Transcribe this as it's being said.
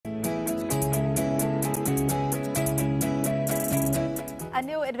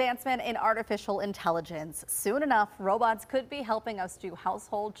advancement in artificial intelligence. Soon enough, robots could be helping us do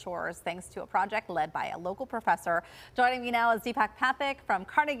household chores thanks to a project led by a local professor. Joining me now is Deepak Pathak from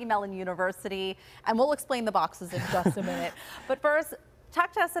Carnegie Mellon University, and we'll explain the boxes in just a minute. But first,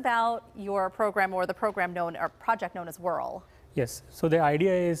 talk to us about your program, or the program known, or project known as Whirl. Yes, so the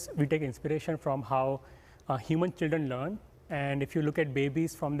idea is we take inspiration from how human children learn. And if you look at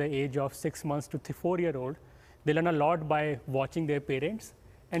babies from the age of 6 months to 4-year-old, they learn a lot by watching their parents.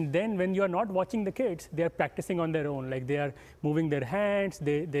 And then when you are not watching the kids, they are practicing on their own. Like they are moving their hands,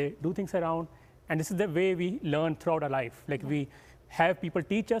 they do things around. And this is the way we learn throughout our life. Like we have people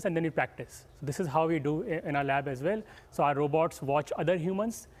teach us and then we practice. So this is how we do in our lab as well. So our robots watch other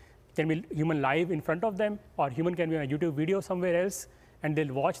humans. Can be human live in front of them, or human can be on a YouTube video somewhere else, and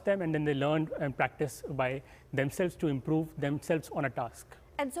they'll watch them and then they learn and practice by themselves to improve themselves on a task.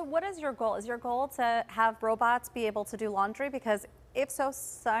 And so what is your goal? Is your goal to have robots be able to do laundry? Because if so,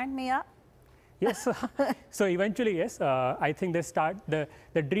 sign me up. Yes, so eventually, yes. I think the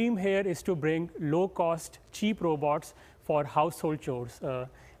dream here is to bring low-cost, cheap robots for household chores.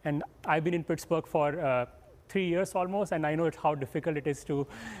 And I've been in Pittsburgh for 3 years almost, and I know how difficult it is to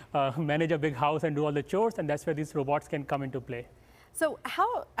manage a big house and do all the chores, and that's where these robots can come into play. So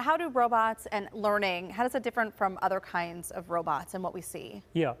how do robots and learning, how does it differ from other kinds of robots and what we see?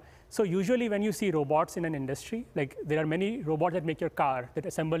 Yeah, so usually when you see robots in an industry, like there are many robots that make your car, that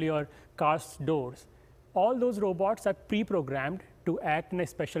assemble your car's doors. All those robots are pre-programmed to act in a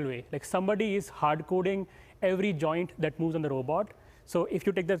special way. Like somebody is hard-coding every joint that moves on the robot. So if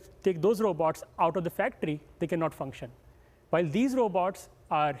you take those robots out of the factory, they cannot function. While these robots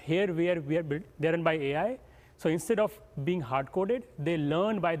are here where they're run by AI, so instead of being hard-coded, they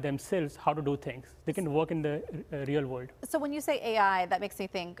learn by themselves how to do things. They can work in the real world. So when you say AI, that makes me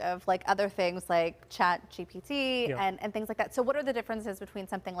think of like other things like ChatGPT and things like that. So what are the differences between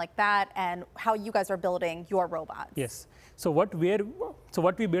something like that and how you guys are building your robots? Yes. So what we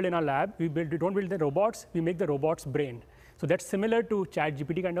build in our lab, we don't build the robots, we make the robot's brain. So that's similar to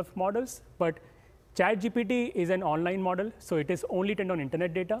ChatGPT kind of models, but ChatGPT is an online model, so it is only trained on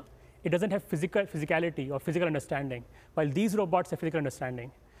internet data. It doesn't have physicality or physical understanding, while these robots have physical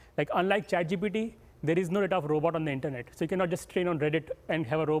understanding. Like unlike ChatGPT, there is no data of robot on the internet. So you cannot just train on Reddit and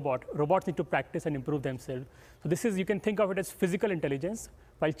have a robot. Robots need to practice and improve themselves. So this is, you can think of it as physical intelligence,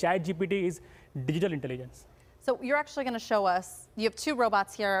 while ChatGPT is digital intelligence. So you're actually going to show us, you have 2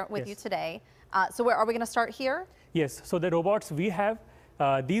 robots here with you today. So are we going to start here? Yes, so the robots we have,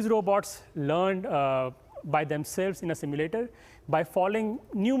 these robots learned by themselves in a simulator by falling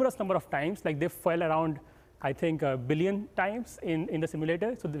numerous number of times. Like they fell around, I think, 1 billion times in the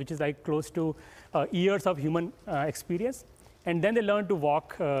simulator, so which is like close to years of human experience. And then they learn to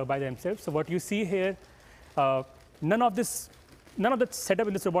walk by themselves. So what you see here, none of the setup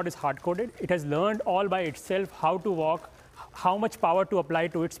in this robot is hard-coded. It has learned all by itself how to walk, how much power to apply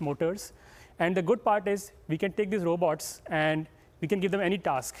to its motors. And the good part is we can take these robots and we can give them any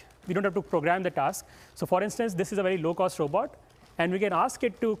task. We don't have to program the task. So for instance, this is a very low-cost robot, and we can ask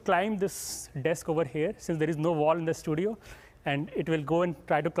it to climb this desk over here, since there is no wall in the studio, and it will go and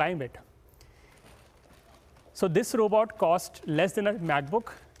try to climb it. So this robot costs less than a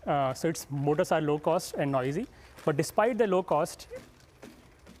MacBook, so its motors are low-cost and noisy. But despite the low cost,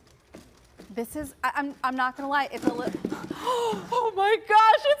 this is, I'm not going to lie, it's a little, oh my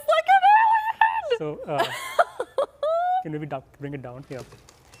gosh, it's like an alien! So, can maybe bring it down here.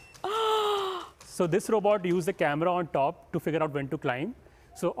 So this robot uses the camera on top to figure out when to climb.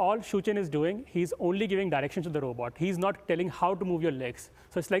 So all Shuchen is doing, he's only giving directions to the robot. He's not telling how to move your legs.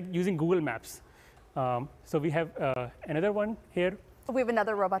 So it's like using Google Maps. So we have another one here. We have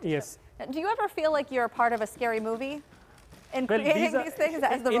another robot. Yes. Do you ever feel like you're a part of a scary movie in creating these things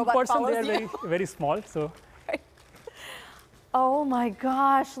as the robot follows you? In person, they're very small. So. Right. Oh my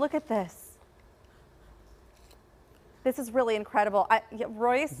gosh, look at this. This is really incredible.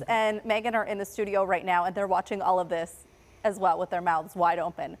 Royce and Megan are in the studio right now, and they're watching all of this as well with their mouths wide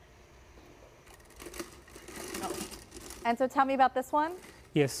open. Oh. And so tell me about this one.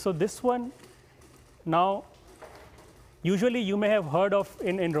 Yes, so this one, now, usually you may have heard of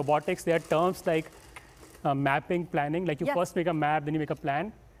in robotics, there are terms like mapping, planning, like you first make a map, then you make a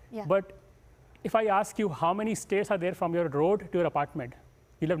plan. Yeah. But if I ask you how many stairs are there from your road to your apartment,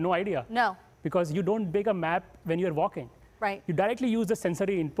 you'll have no idea. No. Because you don't make a map when you're walking. Right. You directly use the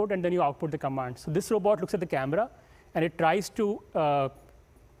sensory input and then you output the command. So this robot looks at the camera and it tries to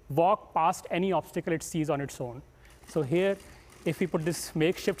walk past any obstacle it sees on its own. So here, if we put this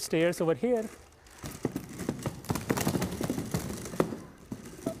makeshift stairs over here,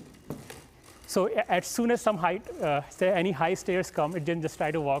 So as soon as some height, say any high stairs come, it just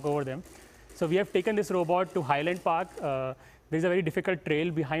try to walk over them. So we have taken this robot to Highland Park. There's a very difficult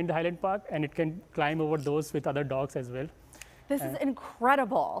trail behind the Highland Park, and it can climb over those with other dogs as well. This is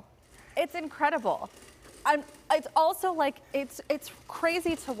incredible. It's incredible. It's also like, it's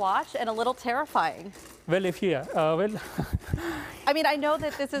crazy to watch and a little terrifying. Well, I mean, I know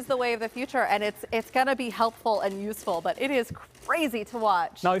that this is the way of the future, and it's going to be helpful and useful, but it is crazy to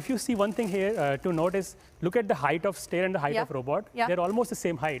watch. Now, if you see one thing here to notice, look at the height of stair and the height of robot. They're almost the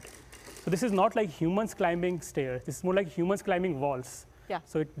same height. So this is not like humans climbing stairs. This is more like humans climbing walls.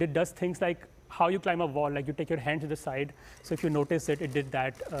 So it does things like how you climb a wall, like you take your hand to the side. So if you notice it, it did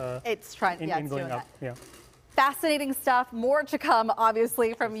that. It's trying, in going up. Fascinating stuff. More to come,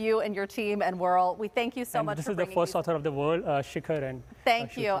 obviously, from you and your team and Whirl. We thank you so much for bringing This is the first author of the Whirl, Shikhar. And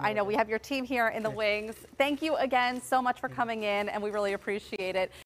thank you. I know we have your team here in the wings. Thank you again so much for coming in, and we really appreciate it.